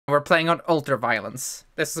We're playing on ultra violence.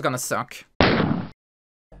 This is gonna suck.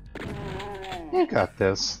 You got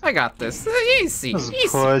this. I got this. Easy. This is Easy.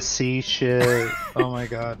 pussy shit. Oh my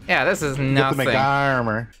god. Yeah, this is Get nothing. the mega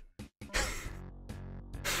armor.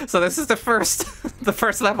 So this is the first, the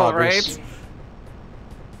first level, Poggers. right?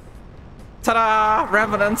 Ta-da!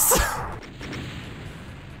 Revenants.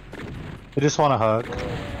 I just want a hug.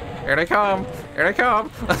 Here they come. Here they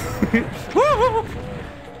come. Woo!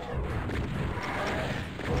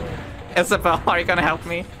 Isabel, are you gonna help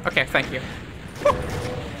me? Okay, thank you.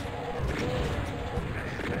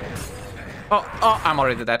 Oh, I'm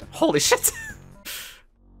already dead. Holy shit.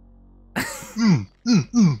 Oh,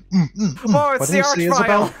 it's the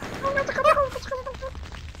Archvile.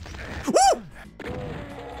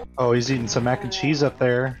 Oh, he's eating some mac and cheese up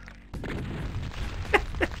there.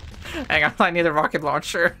 Hang on, I need a rocket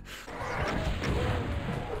launcher.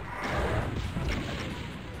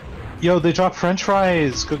 Yo, they dropped French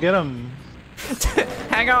fries. Go get them.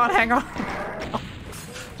 Hang on, hang on.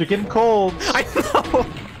 They're getting cold. I know.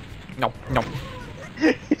 No, no.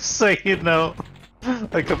 He's saying no.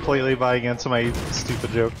 Like completely buying into my stupid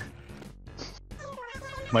joke.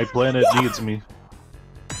 My planet needs me.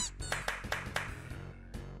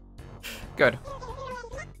 Good.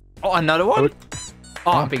 Oh, another one?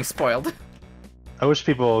 Oh, I'm being spoiled. I wish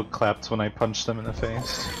people clapped when I punched them in the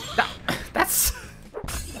face. That's...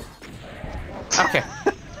 Okay.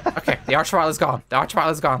 Okay, the Archvile is gone. The Archvile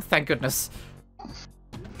is gone, thank goodness.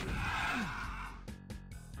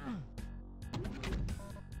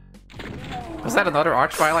 Was that another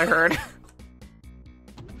Archvile I heard?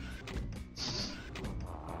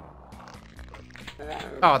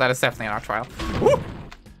 Oh, that is definitely an Archvile. Woo!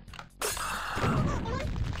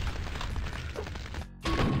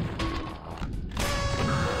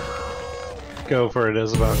 Go for it,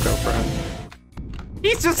 Isabel. Go for it.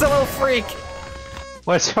 He's just a little freak!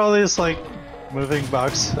 What's all these, like, moving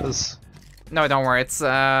boxes? No, don't worry, it's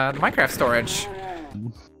Minecraft storage.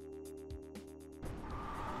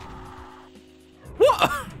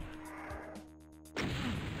 What?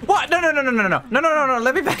 What? No, no, no, no, no, no, no, no, no, no,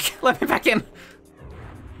 let me back in.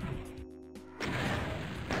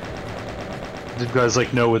 Did you guys,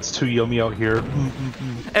 like, know it's too yummy out here?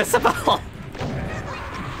 Isabel!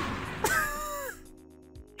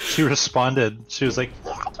 She responded. She was like,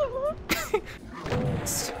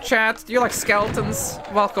 Chat, do you like skeletons?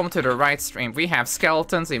 Welcome to the right stream. We have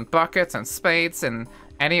skeletons in buckets and spades and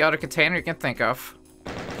any other container you can think of.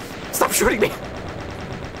 Stop shooting me!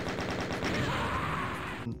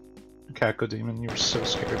 Cacodemon, you were so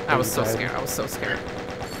scared. I was so scared. I was so scared.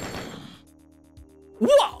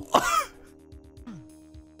 Whoa!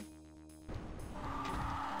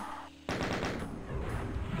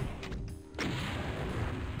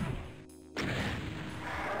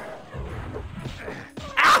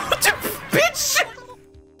 Ouch! Bitch!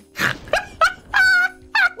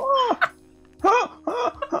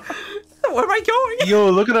 Where am I going?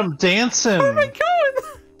 Yo, look at him dancing! Where am I going?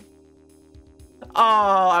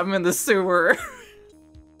 Oh, I'm in the sewer.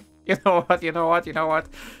 You know what, you know what, you know what?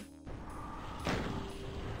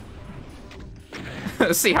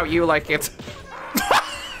 See how you like it.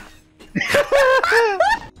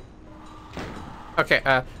 Okay,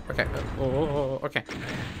 okay. Oh, okay.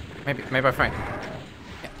 Maybe I'm fine.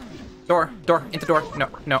 Yeah. Door, into door. No,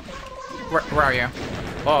 no. Where are you?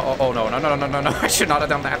 Oh, no, no. I should not have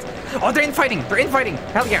done that. Oh, they're infighting.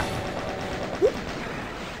 Hell yeah.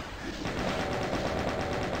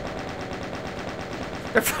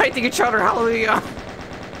 They're fighting each other, hallelujah!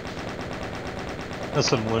 That's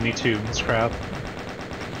some Looney Tunes crap.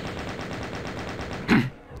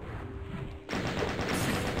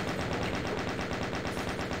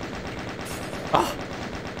 Oh!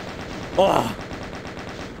 Oh!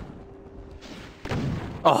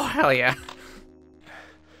 Oh, hell yeah.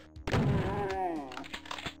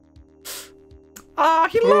 Ah,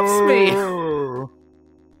 he loves me!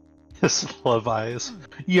 His love eyes.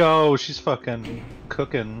 Yo, she's fucking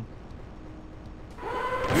cooking.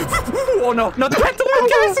 Oh no, not the pendulum,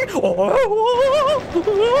 guys!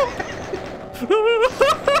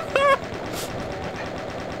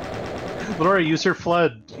 Oh. Laura, use your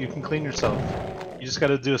flood. You can clean yourself. You just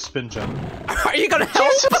gotta do a spin jump. Are you gonna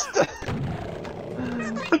help?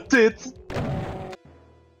 Dude.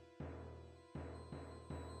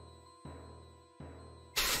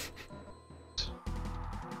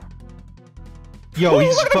 Yo,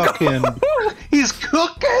 he's fucking... He's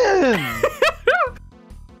cooking!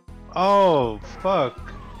 Oh, fuck.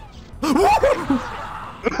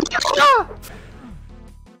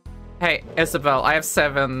 Hey, Isabel, I have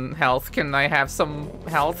 7 health. Can I have some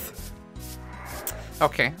health?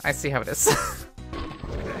 Okay, I see how it is.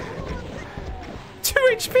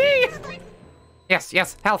 HP! Yes,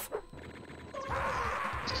 yes, health.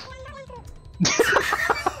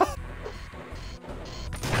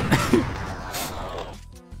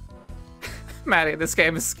 Maddie, this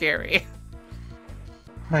game is scary.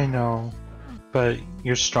 I know, but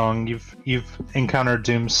you're strong. You've encountered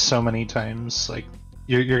Doom so many times. Like,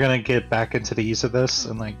 you're gonna get back into the ease of this,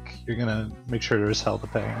 and like you're gonna make sure there's hell to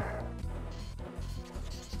pay.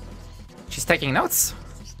 She's taking notes.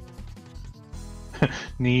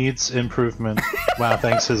 Needs improvement. Wow,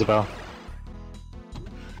 thanks, Isabel.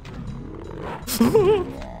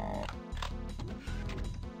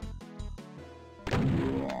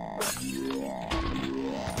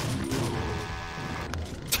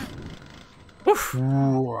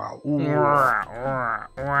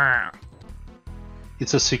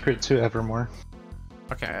 It's a secret to Evermore.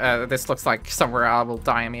 Okay, this looks like somewhere I will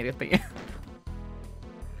die immediately.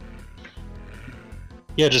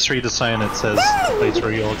 Yeah, just read the sign. It says the place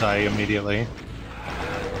where you'll die immediately.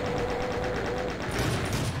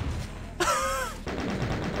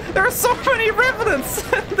 There are so many revenants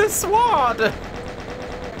in this WAD!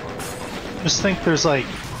 Just think there's like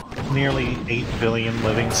nearly 8 billion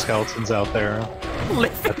living skeletons out there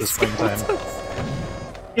at this point in time.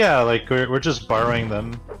 Yeah, like we're just borrowing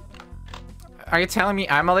them. Are you telling me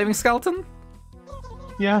I'm a living skeleton?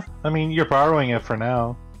 Yeah, I mean you're borrowing it for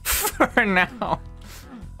now. For now.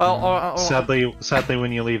 Well, sadly,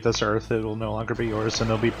 when you leave this Earth, it will no longer be yours, and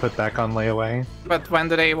it'll be put back on layaway. But when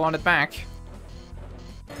do they want it back?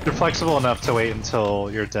 You're flexible enough to wait until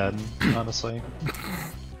you're dead, honestly.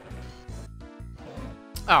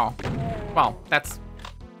 Oh, well, that's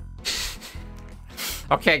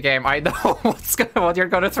okay. Game, I know what you're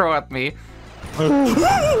gonna throw at me.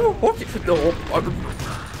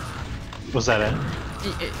 Was that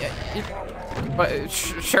it?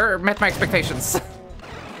 Sure, met my expectations.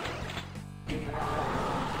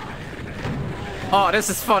 Oh, this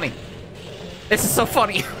is funny. This is so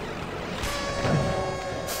funny.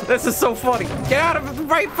 This is so funny. Get out of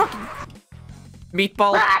my fucking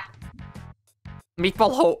meatball.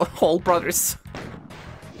 Meatball hole brothers.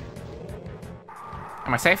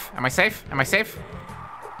 Am I safe? Am I safe? Am I safe?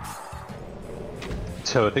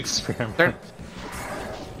 Toad experiment.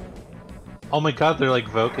 Oh my god, they're like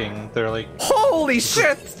voking. They're like... Holy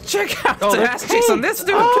shit! Check out the ass cheeks on this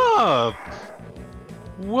dude! Up.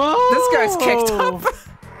 Whoa! This guy's kicked up!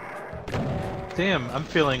 Damn, I'm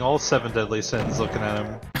feeling all 7 deadly sins looking at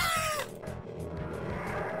him.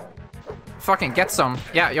 Fucking get some.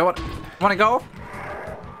 Yeah, you wanna go?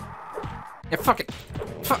 Yeah, fuck it.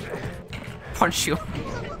 Punch you,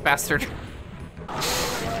 bastard.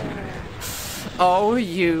 Oh,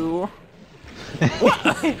 you.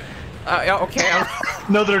 What? Yeah, okay.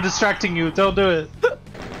 No, they're distracting you. Don't do it.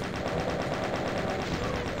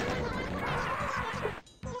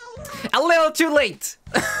 A little too late.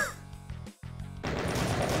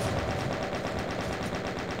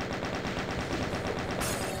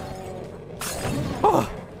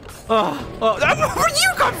 Where'd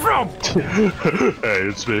you come from? Hey,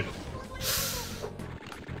 it's me.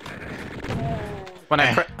 When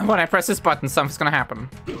I press this button, something's gonna happen.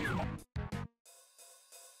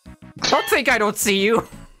 Don't think I don't see you.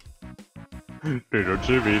 They don't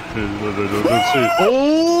see me. They don't see.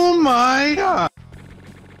 Oh my god!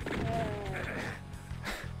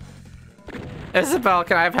 Isabel,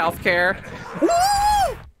 can I have healthcare?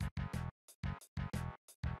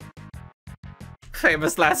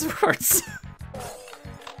 Famous last words.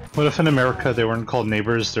 What if in America they weren't called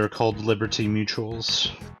neighbors, they were called Liberty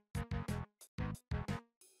Mutuals?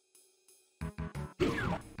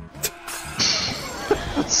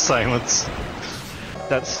 Silence.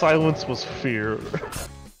 That silence was fear.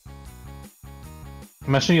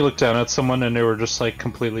 Imagine you look down at someone and they were just like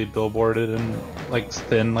completely billboarded and like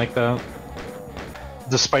thin like that.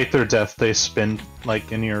 Despite their death, they spin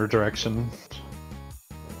like in your direction.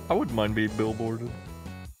 I wouldn't mind being billboarded.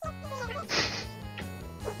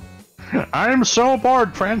 I'm so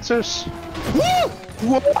bored, Francis! Whoa!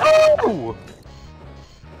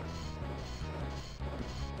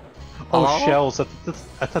 Oh, Hello? shells. I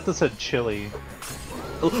thought this said chili.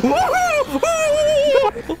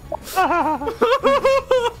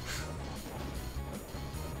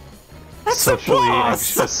 That's Socially a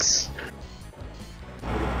boss. anxious.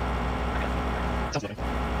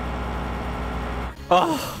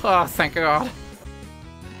 Oh, thank God.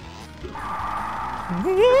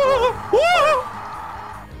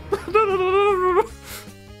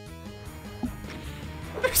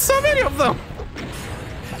 There's so many of them.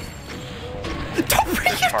 Don't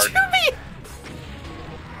bring it to me.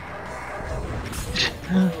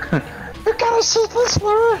 You gotta see this,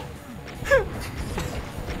 Laura!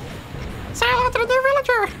 Say hello to the new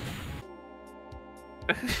villager!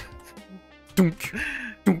 Dunk.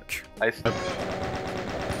 Dunk.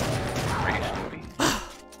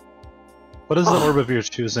 What is the orb of your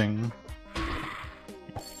choosing?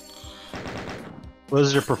 What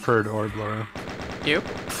is your preferred orb, Laura? You?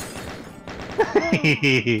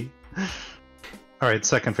 Alright,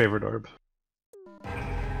 second favorite orb.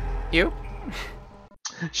 You?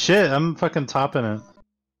 Shit, I'm fucking topping it.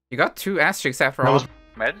 You got 2 ass cheeks after That all. was-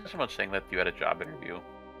 Imagine someone saying that to you at a job interview.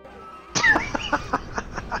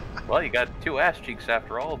 Well, you got 2 ass cheeks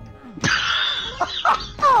after all.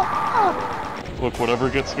 Look, whatever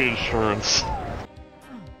gets me insurance.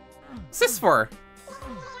 What's this for?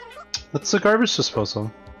 That's the garbage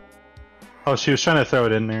disposal. Oh, she was trying to throw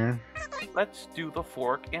it in there. Let's do the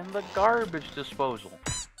fork in the garbage disposal.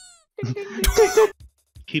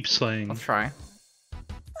 Keep slaying. Let's try.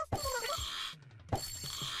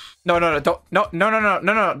 No, don't,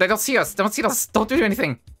 no, they don't see us, don't do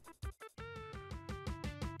anything.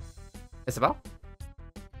 Isabel?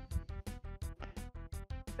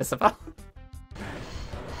 Isabel?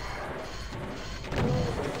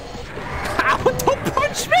 Ow, don't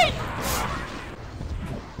punch me!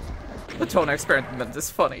 The Tony experiment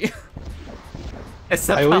is funny.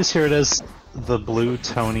 Isabel. I always hear it as the Blue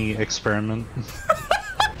Tony experiment.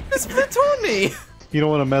 It's Plutonia! You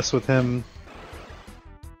don't want to mess with him.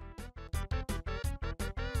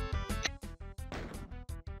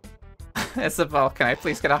 Isabel, can I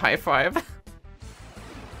please get a high five?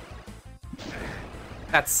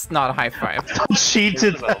 That's not a high five. She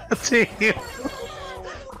did that to you.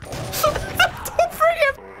 Don't bring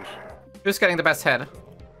him! Who's getting the best head?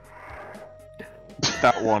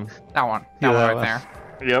 That one. That one. Yeah, That that one right one. there.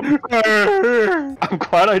 Yep. I'm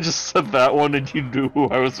glad I just said that one and you knew who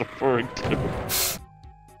I was referring to.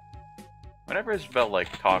 Whenever Isabel,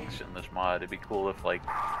 like, talks in this mod, it'd be cool if, like,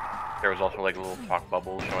 there was also, like, a little talk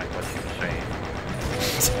bubble showing what she was saying.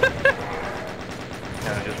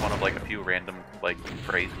 Just one of, like, a few random, like,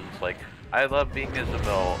 phrases, like, I love being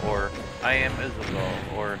Isabel, or I am Isabel,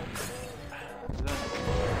 or...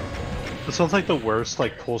 It sounds like the worst,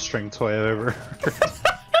 like, pull string toy I've ever heard.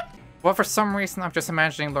 Well, for some reason, I'm just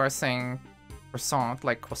imagining Laura saying croissant,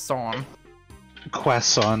 like croissant.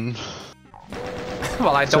 Croissant.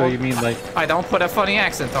 Well, I So don't. you mean like... I don't put a funny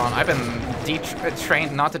accent on. I've been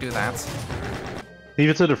trained not to do that. Leave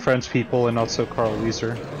it to the French people and not so Carl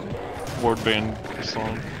Weezer. Word band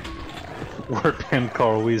song. Word band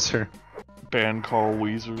Carl Weezer. Band Carl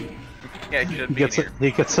Weezer. Yeah, he should He be in gets, here. he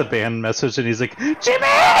gets a band message and he's like, Jimmy!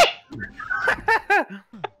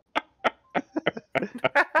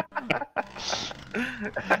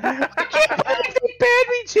 I can't believe they banned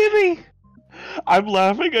me, Jimmy! I'm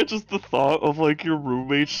laughing at just the thought of like your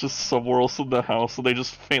roommates just somewhere else in the house and they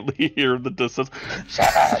just faintly hear in the distance.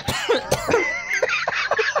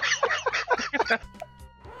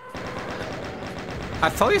 I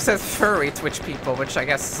thought you said furry Twitch people, which I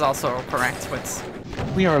guess is also correct, but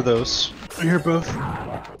We are those. We are both.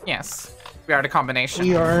 yes, we are the combination.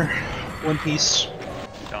 We are One Piece.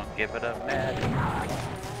 Don't give it up, Maddie.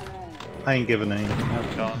 I ain't giving any.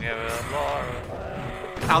 Don't give it up, Laura.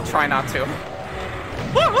 I'll try not to.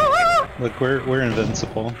 Look, we're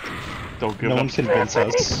invincible. Don't give No up. one can convince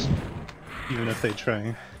us, even if they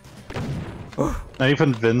try. Not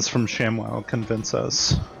even Vince from ShamWow can convince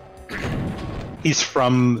us. He's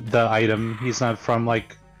from the item. He's not from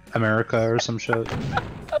like America or some shit.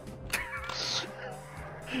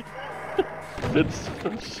 It's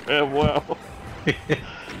wow.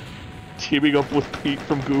 Teaming up with Pete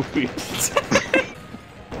from Goofy.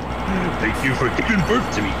 Thank you for giving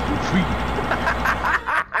birth to me, Goofy.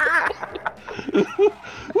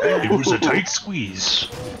 It was a tight squeeze.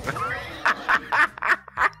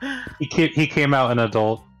 He came out an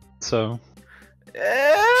adult, so.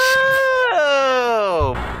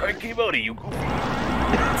 Oh! I came out of you.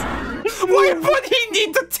 Why would he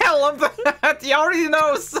need to tell him that? He already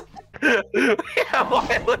knows. Yeah,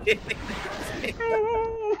 why would he need to say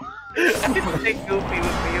that? I think Goofy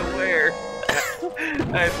would be aware.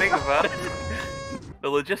 I think about it. The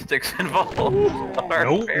logistics involved are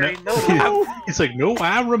very notable. He's like, no,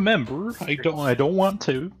 I remember. I don't want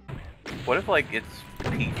to. What if, like, it's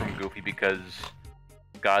Pete from Goofy because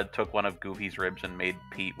God took one of Goofy's ribs and made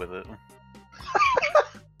Pete with it?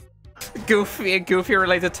 Goofy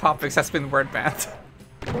related topics has been word banned.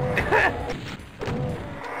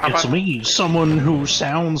 It's me, someone who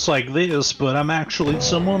sounds like this, but I'm actually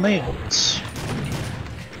someone else.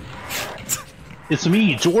 It's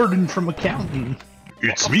me, Jordan from accounting.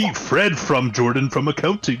 It's me, Fred from Jordan from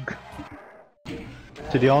accounting.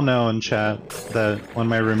 Did y'all know in chat that one of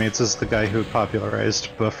my roommates is the guy who popularized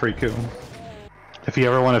Buffriku? If you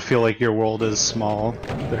ever want to feel like your world is small,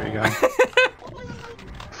 there you go.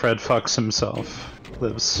 Fred fucks himself.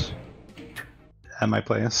 Lives at my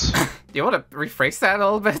place. Do you want to rephrase that a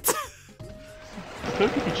little bit? I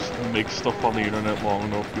think if you just make stuff on the internet long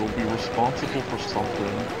enough, you'll be responsible for something.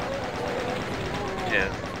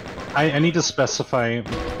 Yeah. I need to specify,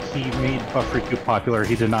 he made Buff Riku popular,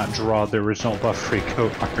 he did not draw the original Buff Riku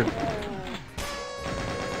art.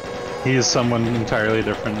 He is someone entirely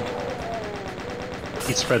different.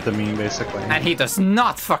 He spread the meme, basically. And he does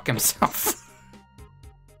not fuck himself.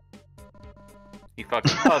 He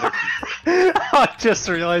fucking other people. I just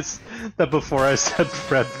realized that before I said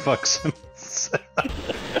Fred fucks himself.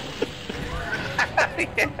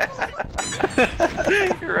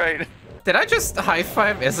 You're right. Did I just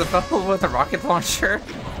high-five Isabel with a rocket launcher?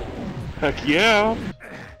 Heck yeah!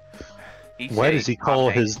 Why does he call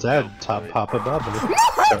his dad Top Papa Bubba?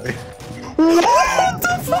 Sorry. What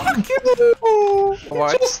the fuck?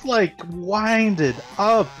 What? Just like winded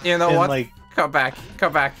up. You know and, what? Like, Come back.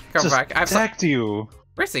 Come back. Come just back. attacked you.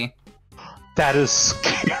 Where's he? That is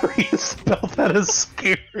scary, Isabel. That is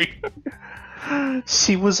scary.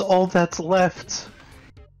 She was all that's left.